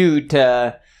need to do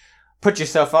to put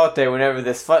yourself out there whenever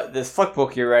this fuck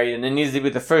book you're writing, it needs to be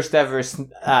the first ever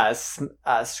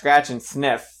scratch and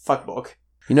sniff fuck book.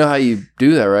 You know how you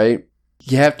do that, right?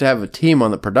 You have to have a team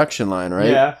on the production line, right?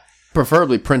 Yeah.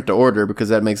 Preferably print to order because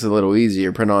that makes it a little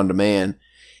easier, print on demand.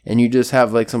 And you just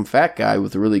have like some fat guy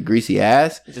with a really greasy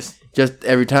ass. Just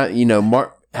every time,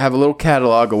 have a little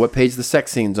catalog of what page the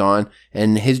sex scene's on.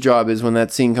 And his job is when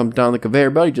that scene comes down the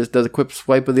conveyor belt, he just does a quick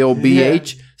swipe of the old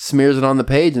BH, smears it on the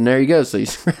page, and there you go. So you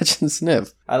scratch and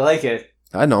sniff. I like it.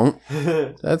 I don't.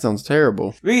 That sounds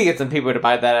terrible. We could get some people to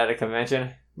buy that at a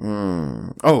convention.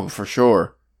 Oh, for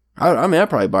sure. I'd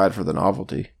probably buy it for the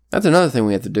novelty. That's another thing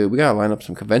we have to do. We gotta line up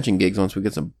some convention gigs once we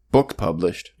get some books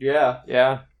published. Yeah.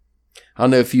 I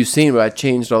don't know if you've seen, but I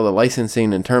changed all the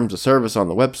licensing and terms of service on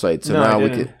the website, so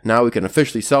now we can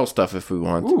officially sell stuff if we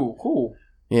want. Ooh, cool.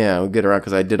 Yeah, we'll get around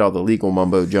because I did all the legal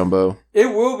mumbo jumbo. It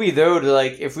will be though to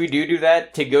like if we do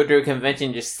that to go to a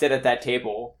convention, just sit at that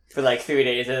table for like 3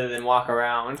 days other than walk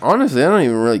around. Honestly, I don't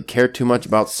even really care too much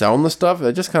about selling the stuff.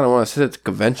 I just kind of want to sit at the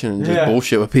convention and just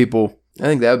bullshit with people. I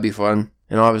think that would be fun.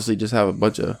 And obviously just have a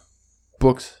bunch of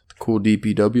books, cool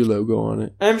DPW logo on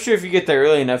it. I'm sure if you get there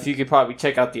early enough, you could probably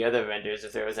check out the other vendors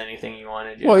if there was anything you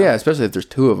wanted. Yeah, especially if there's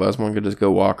two of us. One could just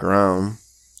go walk around.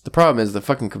 The problem is the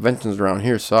fucking conventions around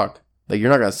here suck. Like, you're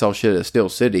not going to sell shit at Steel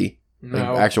City. No.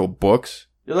 Like, actual books.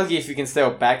 You're lucky if you can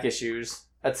sell back issues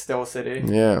at Steel City.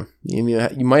 Yeah.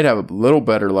 You might have a little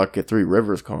better luck at Three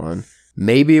Rivers Con.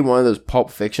 Maybe one of those Pulp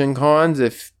Fiction cons,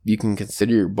 if you can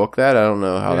consider your book that. I don't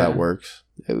know how that works.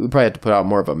 We probably have to put out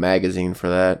more of a magazine for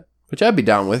that. Which I'd be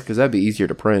down with, because that'd be easier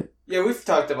to print. Yeah, we've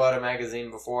talked about a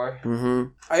magazine before.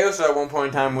 Mm-hmm. I also, at one point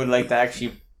in time, would like to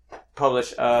actually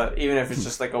publish, even if it's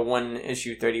just like a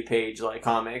 1-issue, 30-page like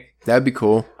comic. That'd be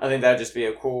cool. I think that'd just be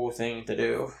a cool thing to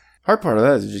do. Hard part of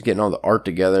that is just getting all the art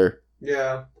together.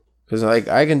 Yeah. Because, like,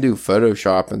 I can do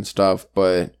Photoshop and stuff,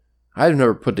 but I've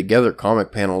never put together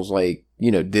comic panels, like,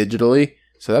 digitally.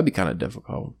 So that'd be kind of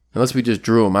difficult. Unless we just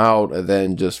drew them out and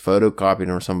then just photocopied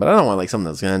them or something. But I don't want, like, something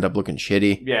that's going to end up looking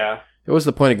shitty. Yeah. What's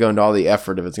the point of going to all the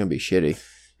effort if it's going to be shitty?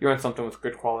 You want something with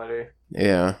good quality.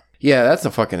 Yeah. Yeah, that's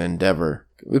a fucking endeavor.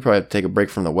 We probably have to take a break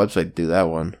from the website to do that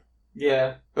one.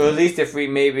 Yeah. Or at least if we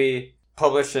maybe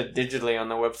publish it digitally on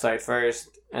the website first,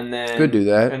 and then... Could do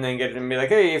that. And then get it and be like,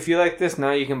 hey, if you like this,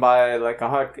 now you can buy, like, a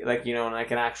hard... Like,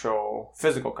 like an actual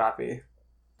physical copy.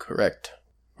 Correct.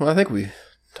 Well, I think we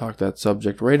talked that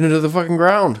subject right into the fucking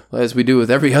ground, as we do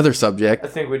with every other subject. I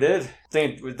think we did. I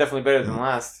think it was definitely better than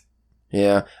last.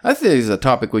 Yeah. I think it's a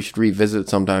topic we should revisit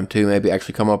sometime, too. Maybe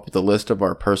actually come up with a list of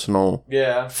our personal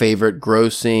favorite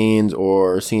gross scenes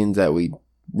or scenes that we,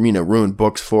 ruined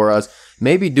books for us.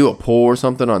 Maybe do a poll or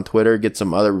something on Twitter, get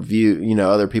some other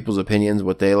other people's opinions,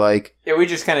 what they like. Yeah, we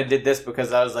just kind of did this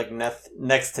because I was, like,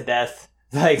 next to death.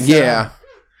 Like, so. Yeah.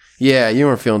 Yeah, you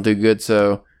weren't feeling too good,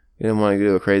 so you didn't want to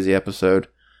do a crazy episode.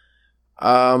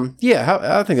 I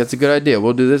think that's a good idea.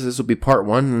 We'll do this. This will be part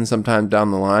 1, and then sometime down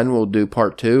the line, we'll do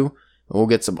part 2, and we'll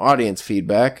get some audience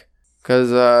feedback,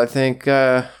 because I think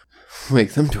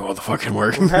make them do all the fucking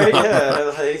work. Right,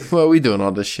 yeah. Well, we doing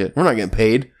all this shit. We're not getting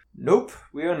paid. Nope,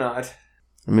 we are not.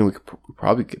 I mean, we could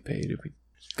probably get paid if we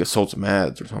could sold some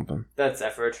ads or something. That's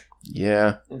effort.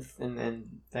 Yeah.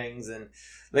 And things, and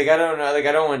I don't know, I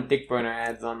don't want dick burner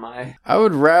ads on my... I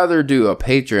would rather do a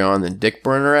Patreon than dick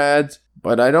burner ads,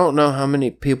 but I don't know how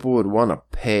many people would want to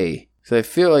pay. So I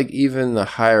feel like even the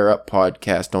higher up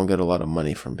podcasts don't get a lot of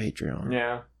money from Patreon.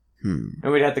 Yeah. And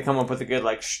we'd have to come up with a good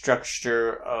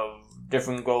structure of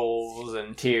different goals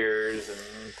and tiers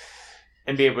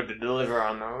and be able to deliver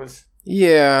on those.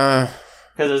 Yeah.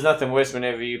 Because there's nothing worse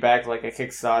whenever you back like a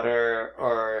Kickstarter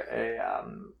or a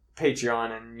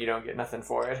Patreon and you don't get nothing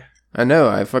for it. I know.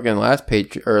 I fucking the last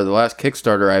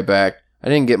Kickstarter I backed, I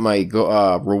didn't get my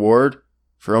reward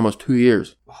for almost 2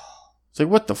 years. It's like,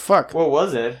 what the fuck? What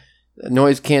was it?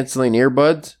 Noise canceling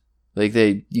earbuds. Like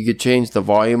you could change the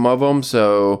volume of them.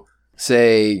 So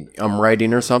say I'm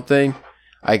writing or something,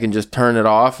 I can just turn it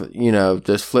off.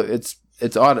 Just flip.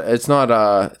 It's auto. It's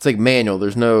not it's like manual.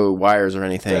 There's no wires or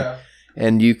anything. Yeah.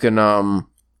 And you can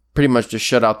pretty much just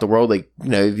shut out the world. Like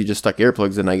if you just stuck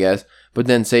earplugs in, I guess. But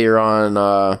then say you're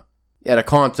on at a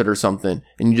concert or something,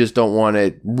 and you just don't want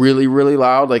it really, really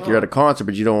loud, like you're at a concert,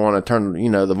 but you don't want to turn,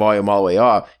 the volume all the way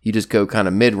off. You just go kind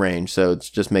of mid-range, so it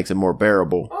just makes it more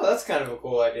bearable. Oh, that's kind of a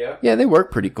cool idea. Yeah, they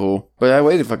work pretty cool, but I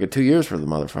waited fucking 2 years for the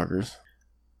motherfuckers.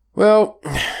 Well,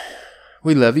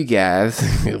 We love you guys.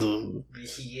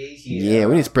 Yeah,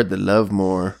 we need to spread the love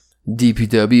more.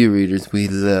 DPW readers, we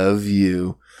love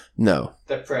you. No.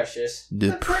 The precious.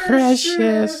 The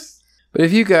precious. But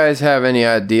if you guys have any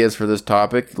ideas for this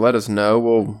topic, let us know.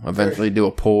 We'll eventually do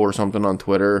a poll or something on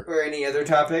Twitter. Or any other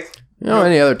topic.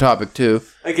 Any other topic too.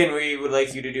 Again, we would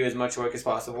like you to do as much work as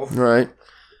possible. Right.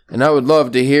 And I would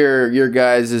love to hear your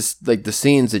guys' like the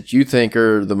scenes that you think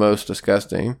are the most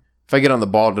disgusting. If I get on the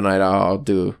ball tonight, I'll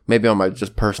do. Maybe on my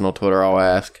just personal Twitter, I'll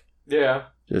ask. Yeah.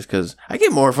 Just because I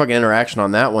get more fucking interaction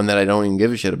on that one that I don't even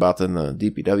give a shit about than the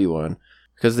DPW one.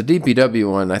 Because the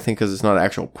DPW one, I think because it's not an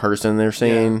actual person they're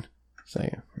seeing. So,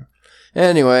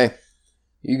 anyway,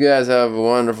 you guys have a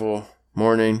wonderful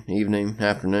morning, evening,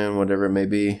 afternoon, whatever it may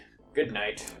be. Good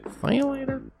night. See you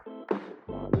later.